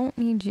 I don't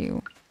need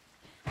you.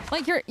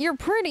 Like, you're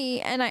pretty,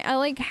 and I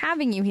like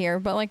having you here,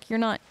 but, like, you're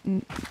not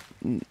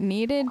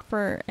needed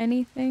for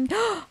anything.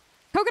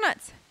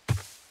 Coconuts!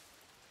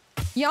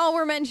 Y'all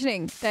were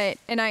mentioning that,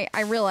 and I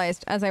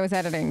realized as I was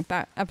editing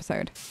that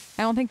episode,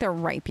 I don't think they're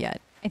ripe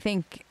yet. I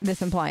think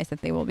this implies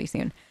that they will be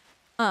soon.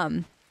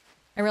 I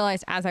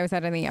realized as I was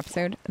editing the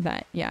episode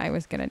that, yeah, I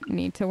was gonna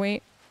need to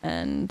wait,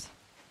 and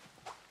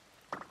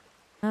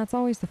that's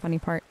always the funny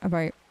part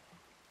about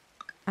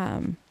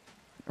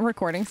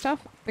recording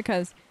stuff,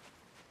 because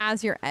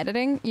as you're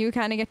editing, you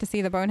kind of get to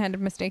see the boneheaded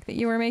mistake that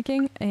you were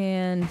making,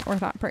 or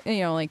thought,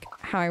 you know, like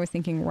how I was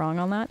thinking wrong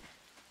on that,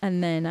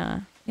 and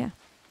then yeah,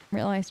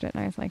 realized it,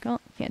 and I was like, oh,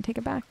 can't take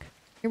it back.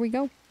 Here we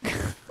go.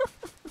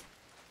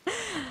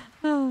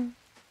 Oh.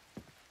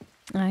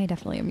 I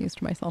definitely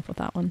amused myself with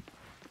that one.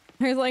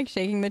 I was like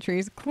shaking the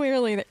trees.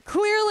 Clearly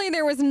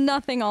there was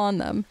nothing on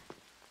them.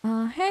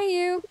 Hey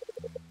you.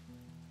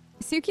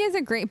 Suki is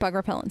a great bug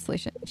repellent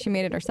solution. She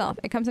made it herself.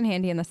 It comes in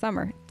handy in the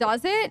summer.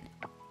 Does it?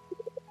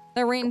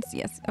 The rains,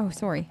 yes. Oh,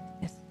 sorry.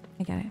 Yes,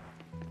 I get it.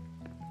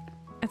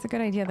 That's a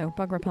good idea though,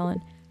 bug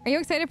repellent. Are you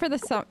excited for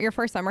your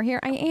first summer here?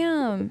 I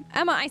am.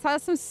 Emma, I saw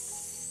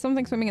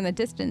something swimming in the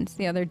distance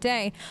the other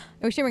day.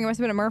 I was shimmering. It must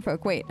have been a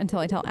merfolk. Wait until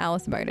I tell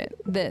Alice about it.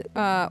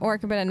 Or it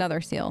could have been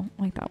another seal,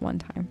 like that one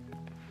time.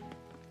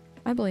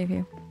 I believe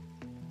you.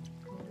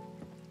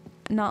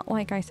 Not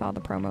like I saw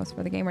the promos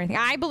for the game or anything.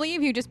 I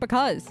believe you just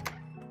because.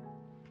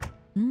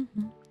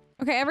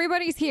 Okay,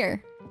 everybody's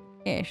here.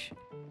 Ish.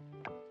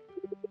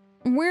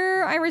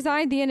 Where I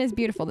reside, the inn is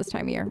beautiful this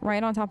time of year.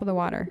 Right on top of the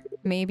water.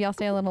 Maybe I'll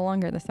stay a little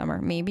longer this summer.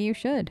 Maybe you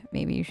should.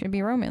 Maybe you should be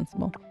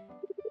romanceable.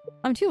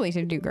 I'm too lazy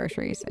to do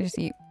groceries. I just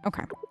eat.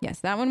 Okay. Yes,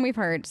 that one we've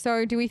heard.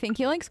 So do we think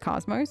he likes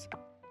Cosmos?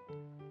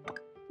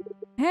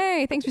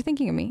 Hey, thanks for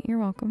thinking of me. You're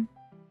welcome.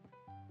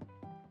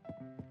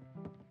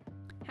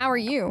 How are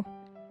you?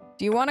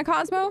 Do you want a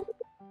Cosmo?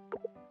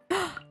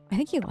 I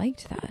think he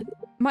liked that.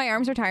 My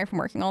arms are tired from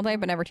working all day,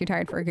 but never too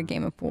tired for a good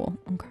game of pool.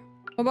 Okay.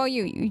 What about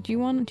you? Do you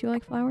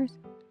like flowers?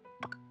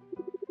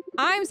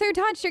 I'm so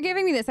touched you're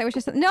giving me this. I wish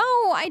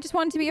no, I just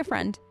wanted to be a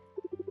friend.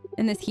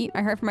 In this heat,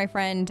 I heard from my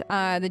friend,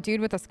 the dude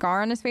with a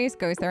scar on his face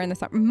goes there in the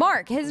summer.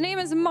 Mark! His name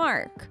is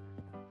Mark.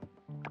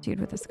 Dude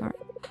with a scar.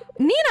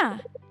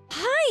 Nina!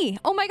 Hi!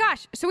 Oh my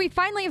gosh. So we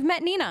finally have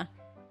met Nina.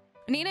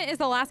 Nina is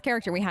the last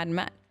character we hadn't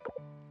met.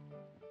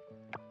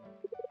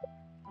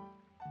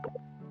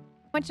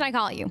 What should I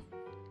call you?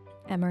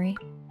 Emery.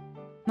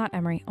 Not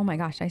Emery. Oh my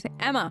gosh, I say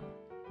Emma.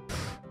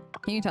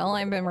 Can you tell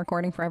I've been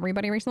recording for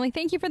everybody recently?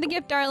 Thank you for the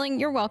gift, darling.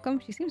 You're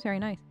welcome. She seems very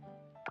nice.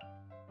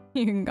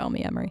 You can call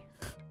me Emery.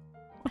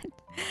 What?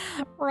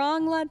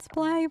 Wrong Let's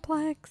Play,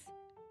 Plex.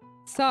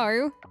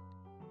 So,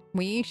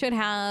 we should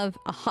have...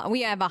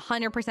 we have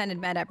 100%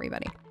 met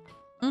everybody.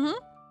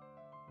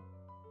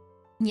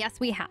 Yes,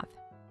 we have.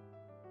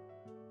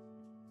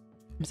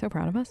 I'm so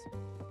proud of us.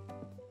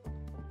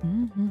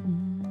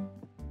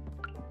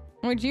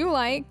 Would you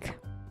like...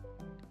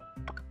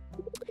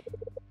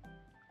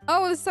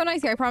 Oh, this is so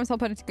nice. I promise I'll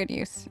put it to good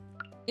use.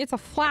 It's a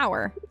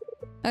flower.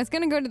 I was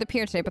gonna go to the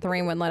pier today, but the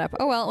rain wouldn't let up.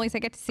 Oh well, at least I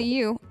get to see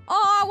you.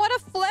 Oh, what a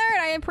flirt!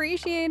 I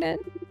appreciate it.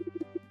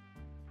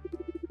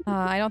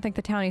 I don't think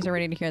the townies are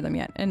ready to hear them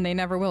yet, and they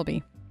never will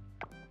be.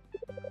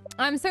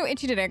 I'm so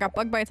itchy today. I got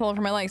bug bites all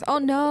over my legs. Oh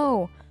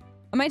no!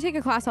 I might take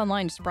a class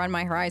online just to broaden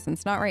my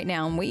horizons. Not right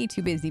now. I'm way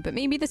too busy, but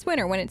maybe this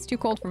winter when it's too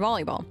cold for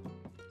volleyball.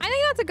 I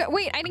think that's a good...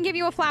 Wait, I didn't give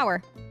you a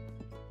flower.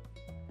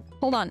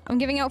 Hold on. I'm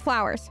giving out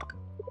flowers.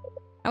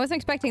 I wasn't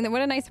expecting that.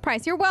 What a nice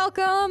surprise. You're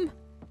welcome.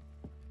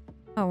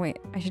 Oh, wait.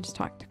 I should just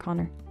talk to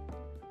Connor.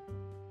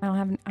 I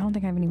don't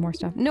think I have any more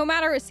stuff. No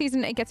matter what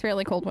season, it gets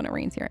really cold when it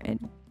rains here.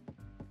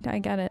 I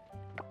get it.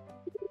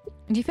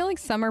 Do you feel like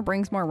summer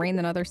brings more rain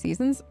than other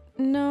seasons?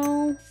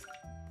 No.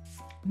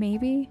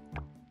 Maybe.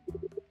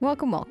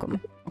 Welcome,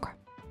 welcome. Okay.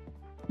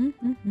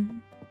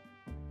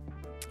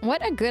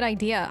 What a good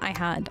idea I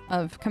had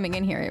of coming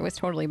in here. It was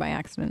totally by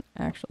accident,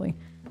 actually.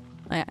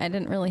 I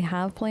didn't really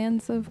have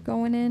plans of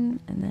going in,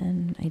 and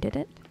then I did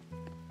it.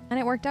 And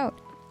it worked out.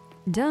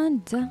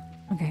 Dun, dun.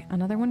 Okay,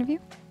 another one of you.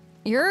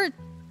 You're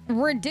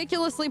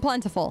ridiculously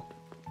plentiful,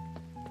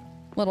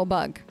 little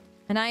bug.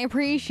 And I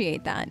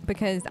appreciate that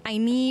because I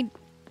need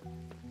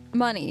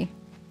money.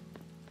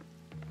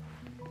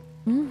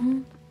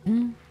 Can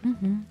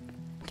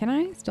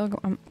I still go?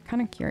 I'm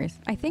kind of curious.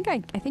 I think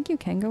you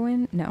can go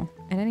in. No,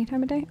 at any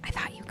time of day. I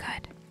thought you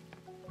could.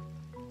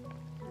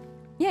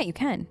 Yeah, you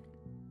can.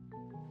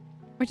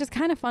 Which is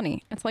kind of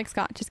funny. It's like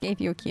Scott just gave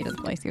you a key to the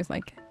place. He was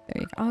like,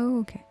 there you go. Oh,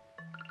 okay.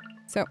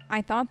 So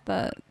I thought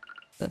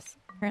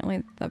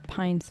apparently the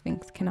Pine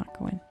Sphinx cannot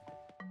go in.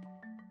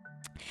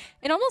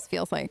 It almost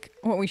feels like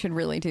what we should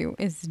really do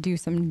is do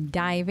some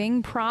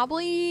diving,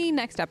 probably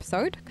next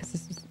episode, because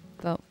this is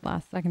the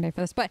second day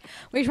for this, but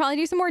we should probably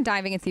do some more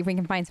diving and see if we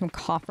can find some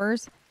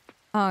coffers,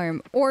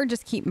 or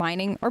just keep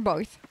mining, or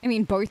both. I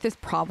mean, both is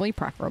probably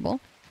preferable.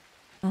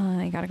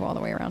 I gotta go all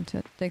the way around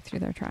to dig through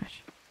their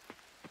trash.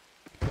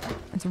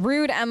 It's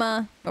rude,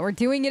 Emma, but we're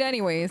doing it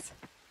anyways.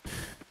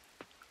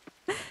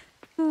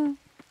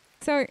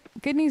 So,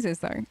 good news is,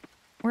 though,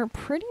 we're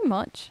pretty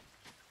much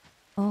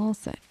all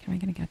set. Am I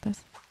gonna get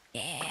this?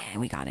 Yeah,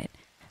 we got it.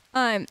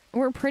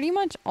 We're pretty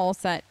much all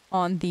set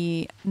on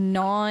the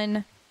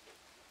on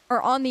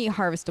the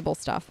harvestable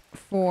stuff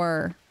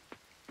for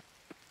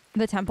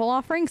the temple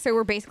offering. So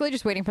we're basically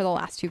just waiting for the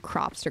last 2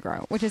 crops to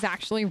grow, which is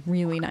actually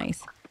really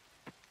nice.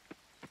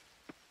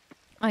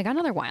 Oh, I got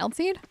another wild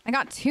seed? I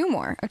got 2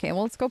 more. Okay,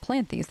 well, let's go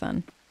plant these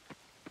then.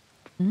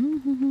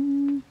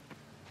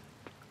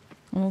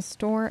 We'll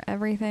store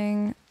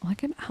everything.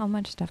 Look at how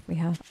much stuff we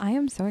have. I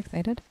am so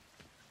excited.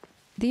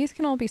 These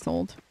can all be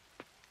sold.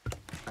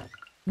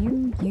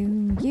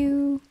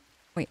 You.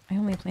 Wait, I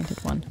only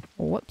planted 1.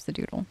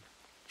 Whoops-a-doodle.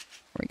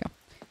 There we go.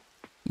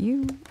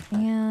 You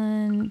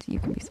and you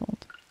can be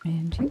sold.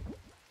 And you.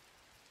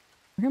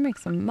 We're gonna make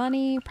some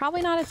money.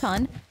 Probably not a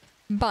ton,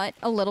 but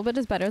a little bit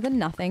is better than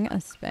nothing,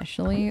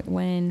 especially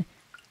when,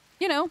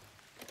 you know,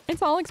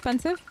 it's all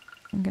expensive.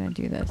 I'm gonna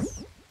do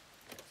this.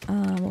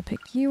 We'll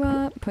pick you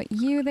up, put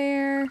you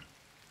there,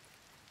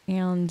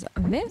 and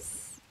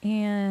this,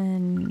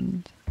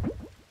 and...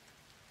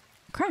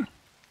 Okay.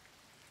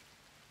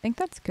 I think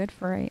that's good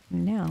for right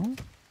now.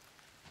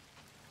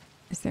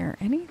 Is there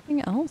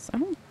anything else? I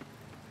don't...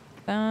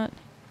 That...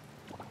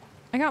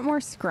 I got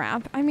more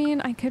scrap. I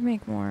mean, I could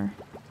make more.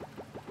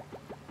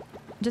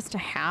 Just to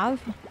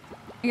have.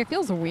 Like, it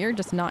feels weird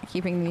just not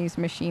keeping these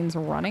machines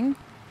running.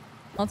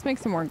 Let's make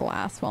some more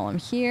glass while I'm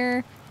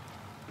here.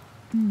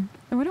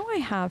 What do I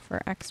have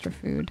for extra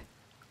food?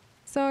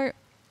 So,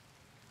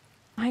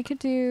 I could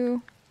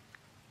do...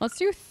 Let's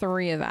do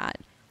 3 of that.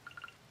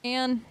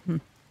 And...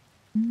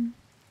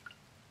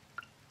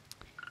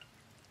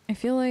 I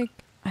feel like...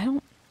 I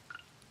don't...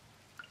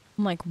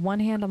 Like, one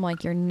hand, I'm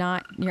like, you're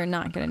not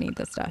gonna need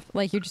this stuff.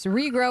 Like, you just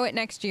regrow it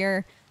next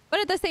year.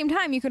 But at the same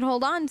time, you could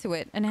hold on to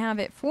it and have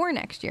it for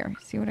next year.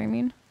 See what I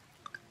mean?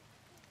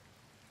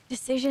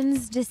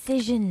 Decisions.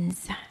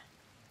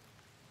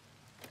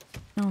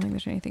 I don't think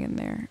there's anything in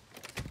there.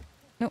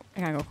 Nope,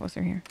 I gotta go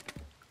closer here.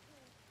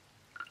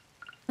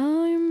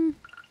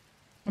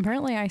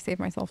 Apparently I saved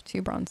myself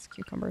 2 bronze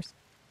cucumbers.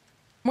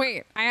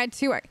 Wait, I had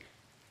 2.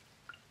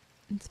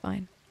 It's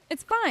fine.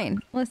 It's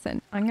fine.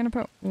 Listen, I'm gonna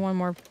put 1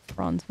 more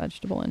bronze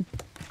vegetable in.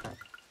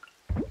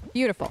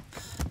 Beautiful.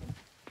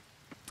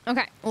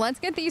 Okay, let's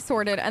get these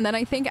sorted, and then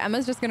I think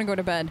Emma's just gonna go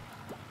to bed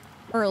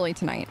early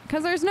tonight.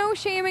 Because there's no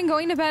shame in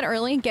going to bed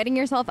early, getting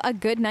yourself a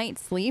good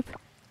night's sleep.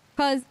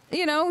 Because,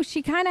 you know,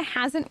 she kind of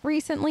hasn't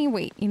recently.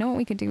 Wait, you know what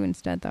we could do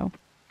instead, though?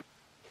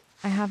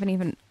 I have an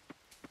even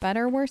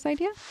better, worse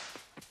idea.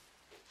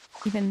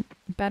 Even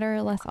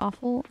better, less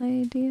awful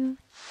idea.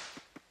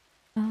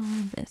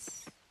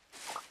 This.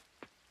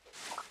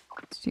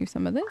 Let's do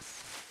some of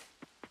this.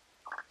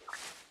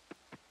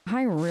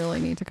 I really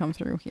need to come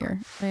through here.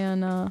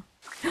 And,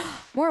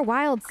 more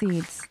wild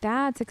seeds.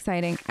 That's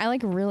exciting. I,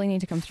 like, really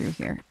need to come through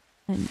here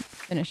and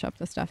finish up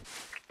the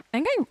stuff.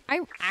 I think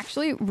I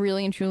actually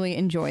really and truly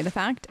enjoy the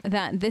fact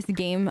that this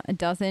game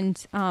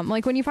doesn't,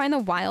 like when you find the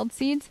wild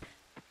seeds,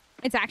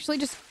 it's actually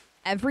just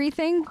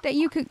everything that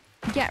you could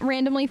get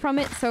randomly from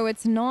it. So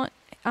it's not,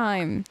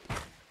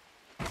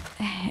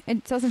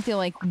 it doesn't feel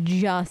like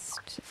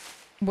just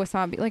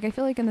wasabi. Like I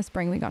feel like in the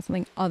spring we got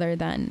something other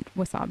than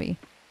wasabi.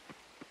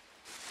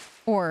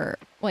 Or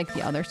like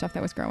the other stuff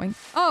that was growing.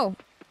 Oh,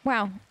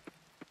 wow.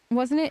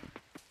 Wasn't it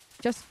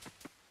just...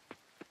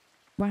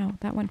 Wow,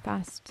 that went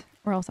fast.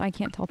 Or else I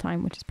can't tell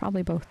time, which is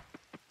probably both.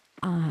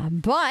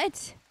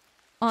 But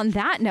on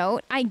that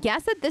note, I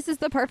guess that this is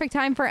the perfect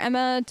time for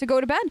Emma to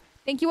go to bed.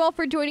 Thank you all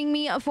for joining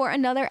me for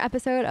another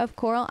episode of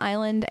Coral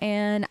Island,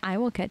 and I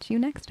will catch you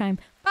next time.